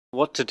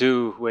What to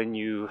do when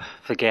you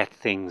forget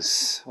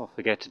things or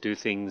forget to do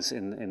things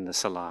in the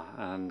Salah.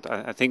 And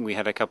I think we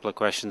had a couple of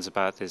questions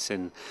about this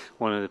in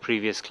one of the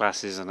previous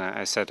classes, and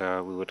I said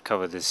we would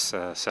cover this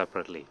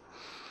separately.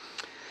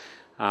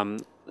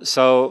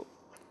 So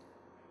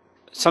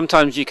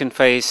sometimes you can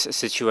face a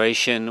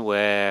situation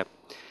where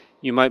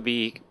you might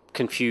be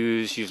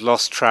confused, you've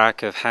lost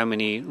track of how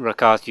many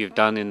rakat you've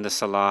done in the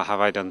Salah. Have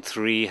I done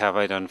 3? Have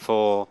I done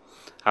 4?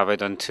 Have I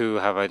done 2?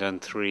 Have I done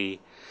 3?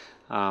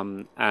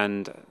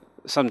 And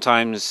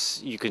sometimes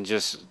you can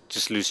just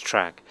lose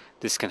track.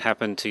 This can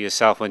happen to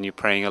yourself when you're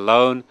praying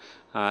alone.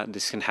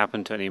 This can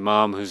happen to an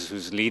imam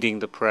who's leading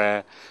the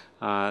prayer.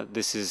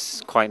 This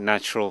is quite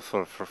natural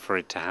for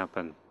it to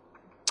happen.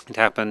 It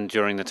happened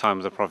during the time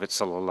of the Prophet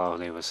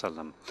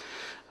ﷺ.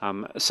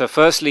 So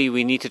firstly,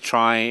 we need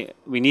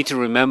to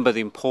remember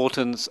the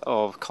importance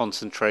of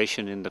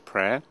concentration in the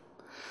prayer.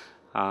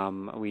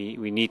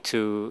 We need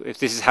to, if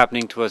this is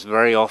happening to us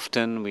very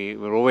often,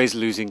 we're always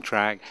losing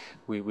track,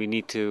 we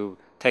need to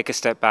take a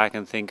step back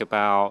and think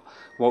about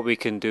what we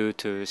can do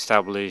to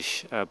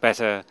establish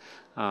better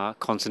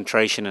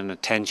concentration and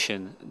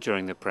attention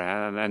during the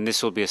prayer. And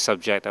this will be a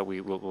subject that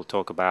we'll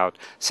talk about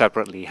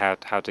separately, how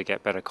to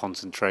get better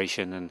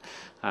concentration and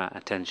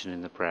attention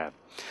in the prayer.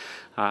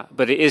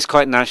 But it is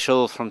quite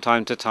natural from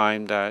time to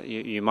time that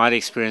you might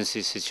experience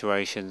these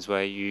situations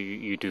where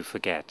you do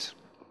forget.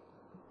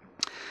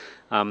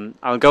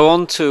 I'll go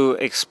on to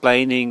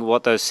explaining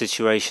what those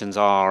situations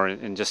are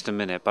in just a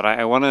minute, but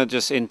I want to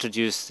just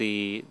introduce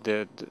the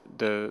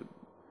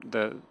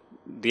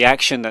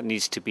action that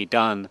needs to be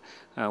done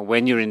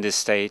when you're in this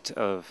state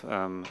of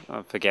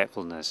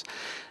forgetfulness.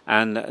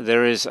 And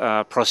there is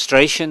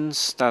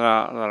prostrations that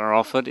are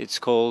offered. It's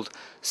called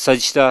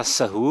sajda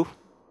sahu,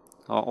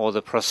 or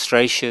the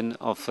prostration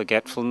of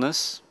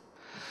forgetfulness,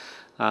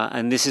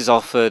 and this is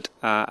offered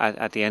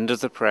at the end of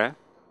the prayer.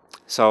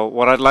 So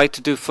what I'd like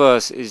to do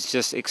first is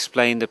just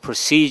explain the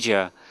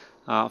procedure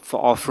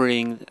for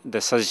offering the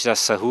sajda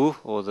sahu,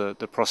 or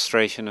the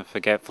prostration of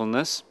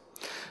forgetfulness.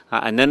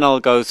 And then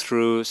I'll go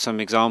through some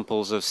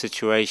examples of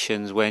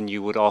situations when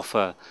you would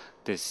offer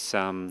this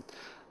sajda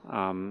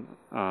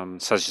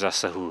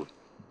sahu.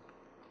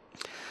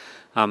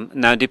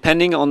 Now,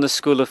 depending on the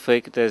school of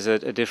fiqh, there's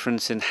a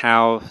difference in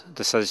how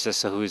the sajda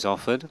sahu is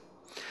offered.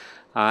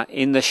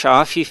 In the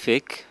Shafi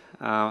fiqh,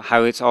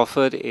 how it's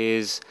offered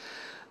is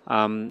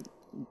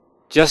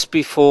just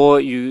before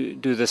you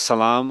do the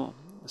salam.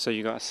 So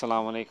you got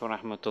assalamu alaikum wa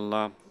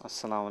rahmatullah,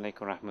 assalamu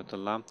alaikum wa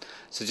rahmatullah.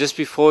 So just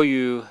before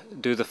you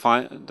do the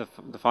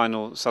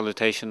final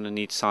salutation on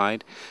each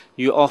side,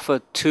 you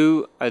offer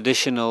 2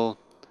 additional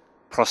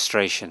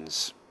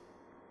prostrations.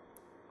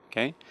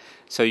 Okay,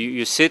 so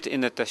you sit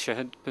in the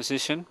tashahhud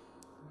position,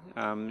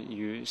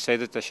 you say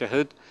the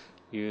tashahhud,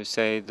 you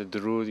say the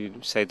durood, you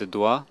say the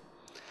dua,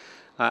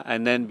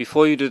 and then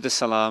before you do the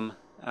salam,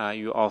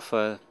 you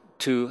offer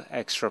 2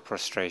 extra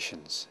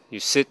prostrations. You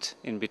sit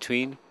in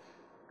between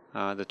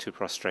the 2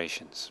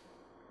 prostrations,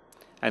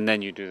 and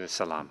then you do the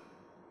salam.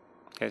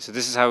 Okay, so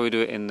this is how we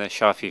do it in the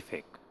Shafi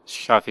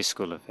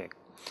school of fiqh.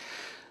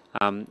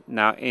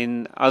 Now,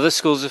 in other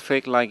schools of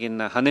fiqh, like in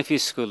the Hanafi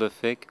school of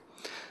fiqh,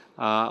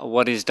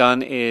 what is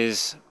done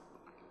is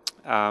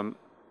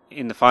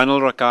in the final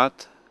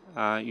rakat,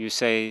 you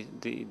say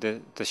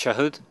the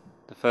tashahhud,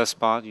 the first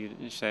part.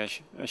 You say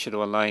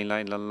ashhadu an la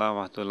ilaha illallah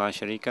wahdahu la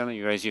sharika lahu,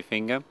 you raise your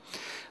finger,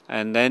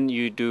 and then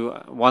you do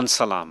 1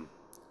 salam.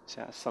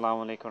 Say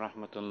assalamu alaikum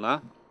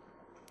rahmatullah.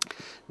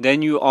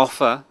 Then you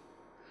offer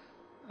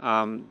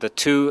the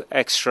 2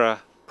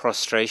 extra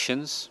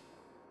prostrations,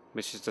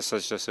 which is the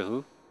sajda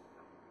sahu.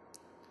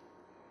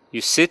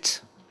 You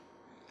sit,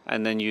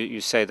 and then you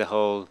say the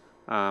whole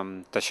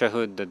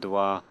tashahhud, the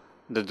dua,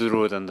 the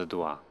durood and the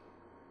dua,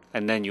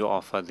 and then you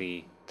offer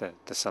the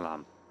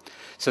salam.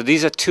 So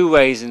these are 2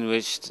 ways in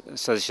which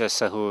sajda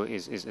sahu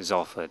is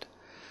offered.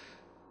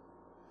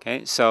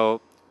 Okay,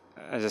 so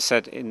as I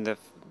said, in the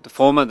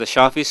former, the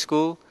Shafi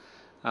school,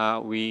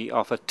 we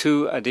offer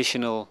 2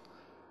 additional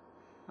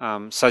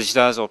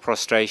sajdas or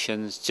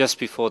prostrations just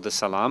before the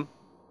salam.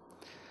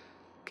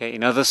 Okay,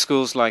 in other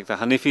schools like the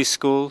Hanafi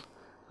school,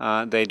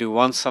 they do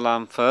 1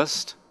 salam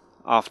first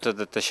after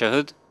the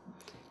tashahhud.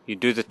 You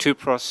do the 2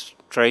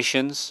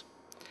 prostrations,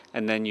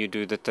 and then you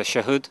do the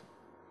tashahhud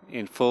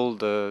in full,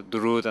 the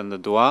durood and the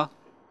dua,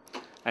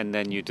 and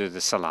then you do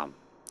the salam.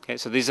 Okay,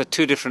 so these are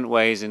 2 different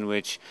ways in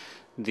which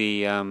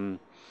the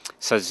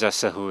sajda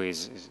sahu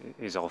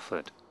is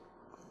offered.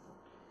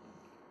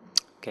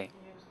 Okay.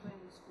 Can you explain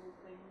the school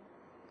thing?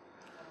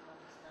 I don't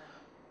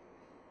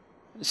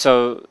understand.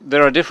 So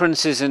there are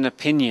differences in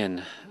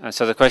opinion.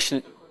 So the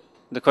question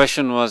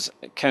was,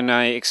 can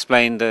I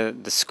explain the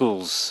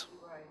schools?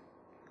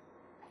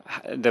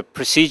 Right. The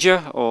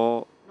procedure,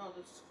 or No,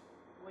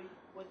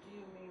 what do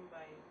you mean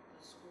by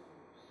the schools?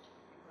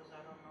 Because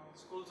I don't know.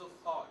 Schools of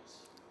thoughts.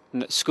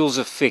 schools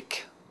of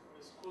fiqh?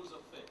 The schools of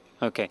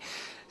fiqh. Okay,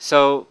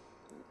 so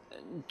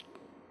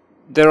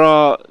there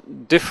are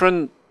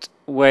different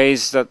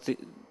ways that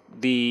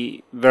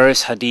the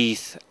various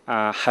hadith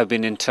have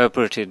been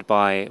interpreted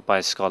by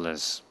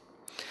scholars.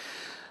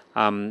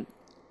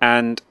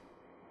 And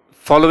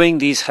following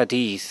these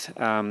hadith,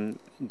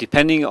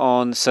 depending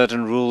on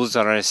certain rules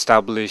that are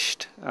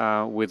established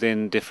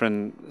within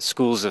different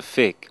schools of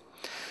fiqh,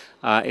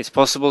 it's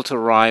possible to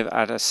arrive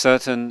at a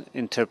certain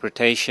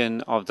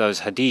interpretation of those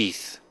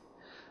hadith,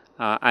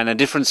 and a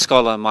different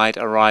scholar might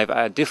arrive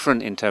at a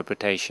different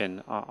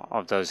interpretation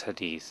of those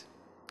hadith.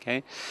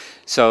 Okay,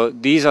 so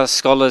these are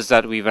scholars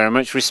that we very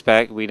much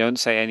respect. We don't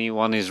say any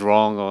one is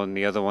wrong or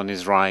the other one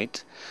is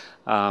right,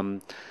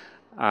 and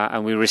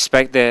we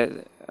respect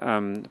their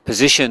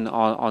position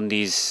on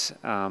these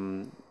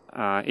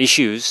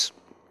issues.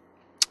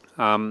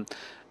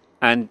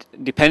 And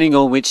depending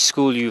on which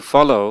school you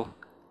follow,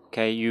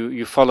 okay,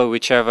 you follow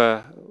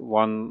whichever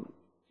one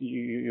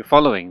you're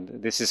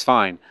following. This is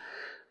fine.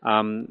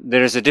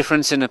 There is a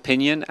difference in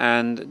opinion,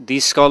 and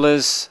these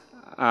scholars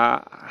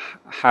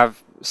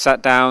have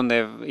sat down,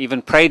 they've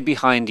even prayed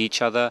behind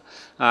each other,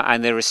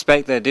 and they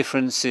respect their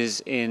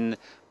differences in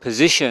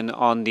position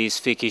on these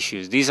fiqh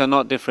issues. These are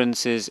not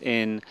differences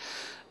in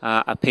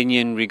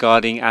opinion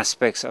regarding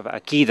aspects of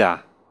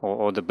Aqidah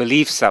or the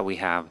beliefs that we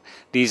have.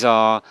 These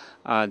are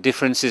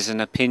differences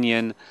in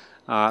opinion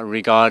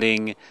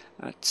regarding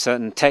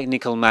certain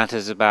technical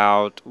matters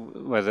about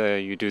whether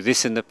you do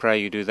this in the prayer,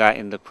 you do that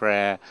in the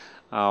prayer,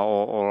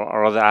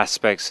 or other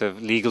aspects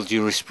of legal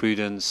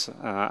jurisprudence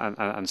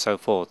and so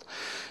forth.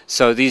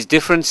 So these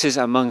differences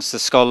amongst the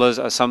scholars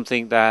are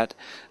something that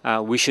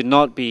we should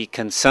not be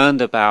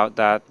concerned about,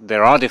 that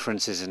there are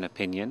differences in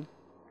opinion.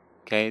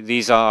 Okay,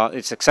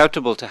 it's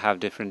acceptable to have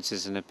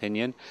differences in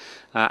opinion,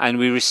 and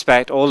we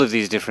respect all of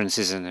these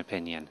differences in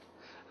opinion.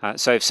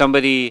 So if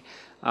somebody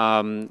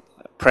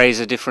prays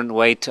a different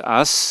way to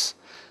us,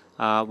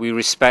 we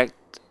respect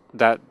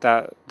that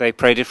they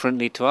pray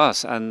differently to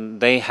us, and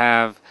they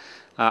have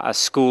a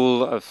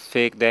school of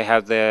fiqh, they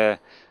have their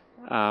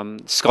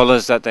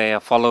scholars that they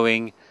are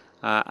following,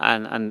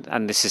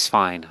 and this is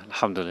fine,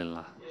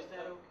 alhamdulillah. Is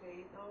that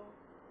okay though?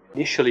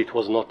 Initially it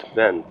was not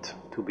meant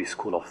to be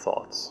school of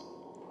thoughts.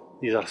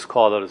 These are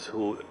scholars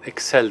who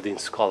excelled in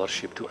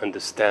scholarship to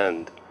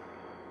understand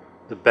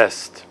the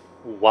best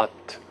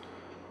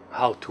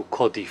how to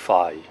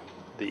codify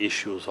the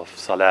issues of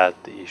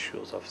salat, the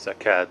issues of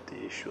zakat,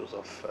 the issues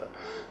of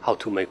how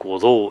to make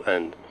wudu,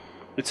 and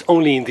it's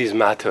only in these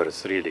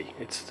matters really.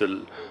 It's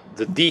the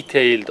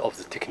detail of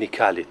the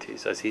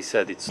technicalities. As he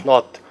said, it's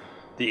not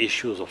the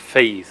issues of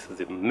faith,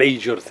 the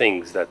major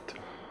things that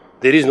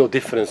there is no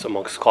difference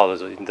among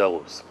scholars in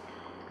those.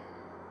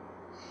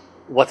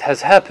 What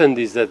has happened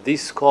is that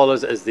these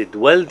scholars, as they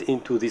dwelled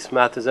into these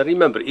matters, and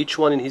remember, each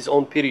one in his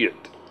own period.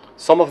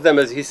 Some of them,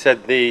 as he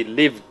said, they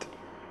lived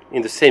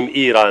in the same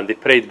era and they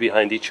prayed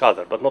behind each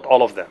other, but not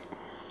all of them.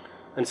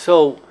 And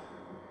so,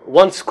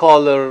 one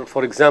scholar,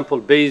 for example,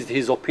 based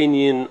his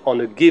opinion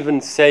on a given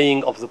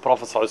saying of the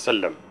Prophet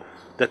ﷺ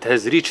that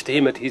has reached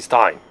him at his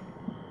time.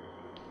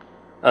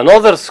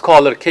 Another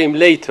scholar came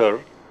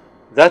later.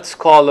 That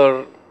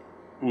scholar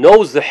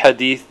knows the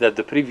hadith that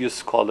the previous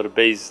scholar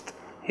based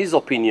his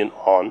opinion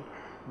on,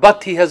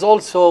 but he has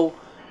also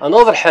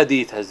another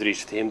hadith has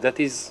reached him that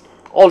is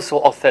also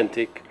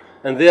authentic,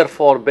 and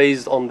therefore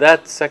based on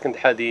that second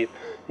hadith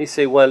he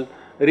say, well,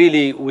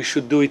 really we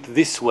should do it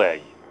this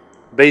way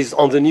based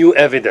on the new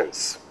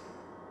evidence.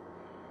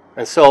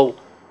 And so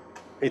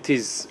it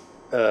is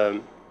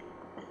an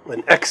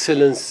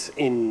excellence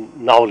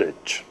in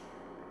knowledge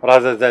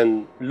rather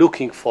than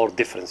looking for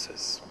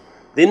differences.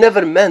 They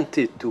never meant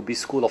it to be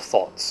school of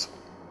thoughts.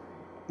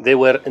 They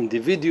were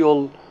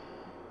individual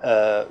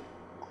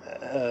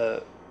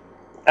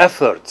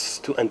efforts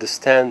to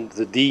understand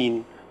the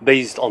deen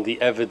based on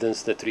the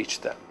evidence that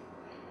reached them.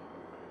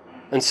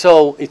 And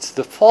so it's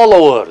the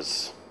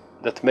followers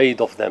that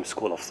made of them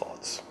school of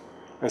thoughts.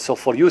 And so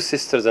for you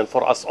sisters and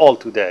for us all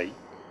today,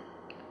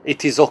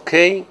 it is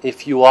okay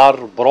if you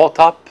are brought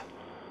up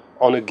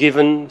on a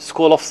given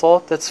school of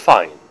thought, that's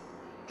fine.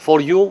 For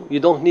you,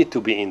 you don't need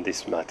to be in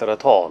this matter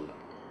at all.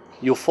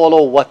 You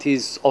follow what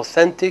is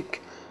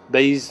authentic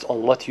based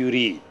on what you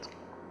read.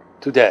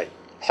 Today,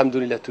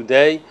 alhamdulillah,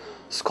 today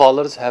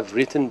scholars have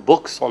written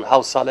books on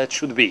how salat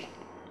should be.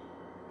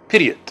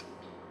 Period.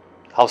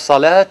 How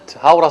Rasulullah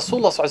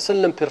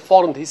ﷺ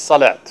performed his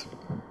salat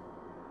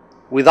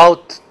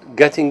without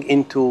getting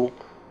into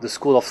the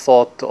school of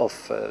thought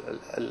of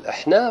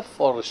Al-Ahnaf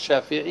or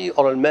Al-Shafi'i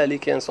or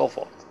Al-Maliki and so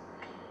forth.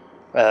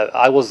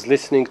 I was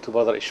listening to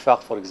Brother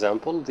Ishfaq, for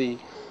example.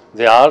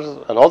 There are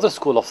another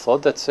school of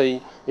thought that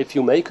say if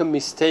you make a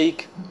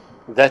mistake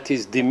that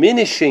is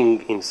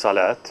diminishing in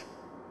salat,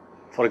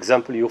 for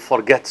example, you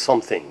forget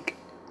something,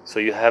 so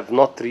you have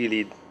not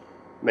really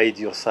made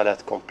your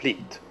salat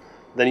complete,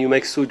 then you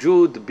make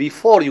sujood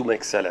before you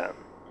make salam.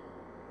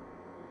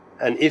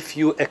 And if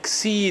you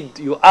exceed,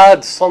 you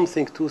add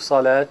something to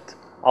salat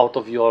out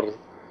of your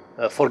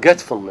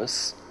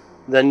forgetfulness,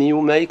 then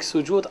you make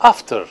sujood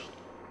after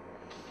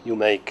you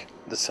make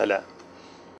the salam.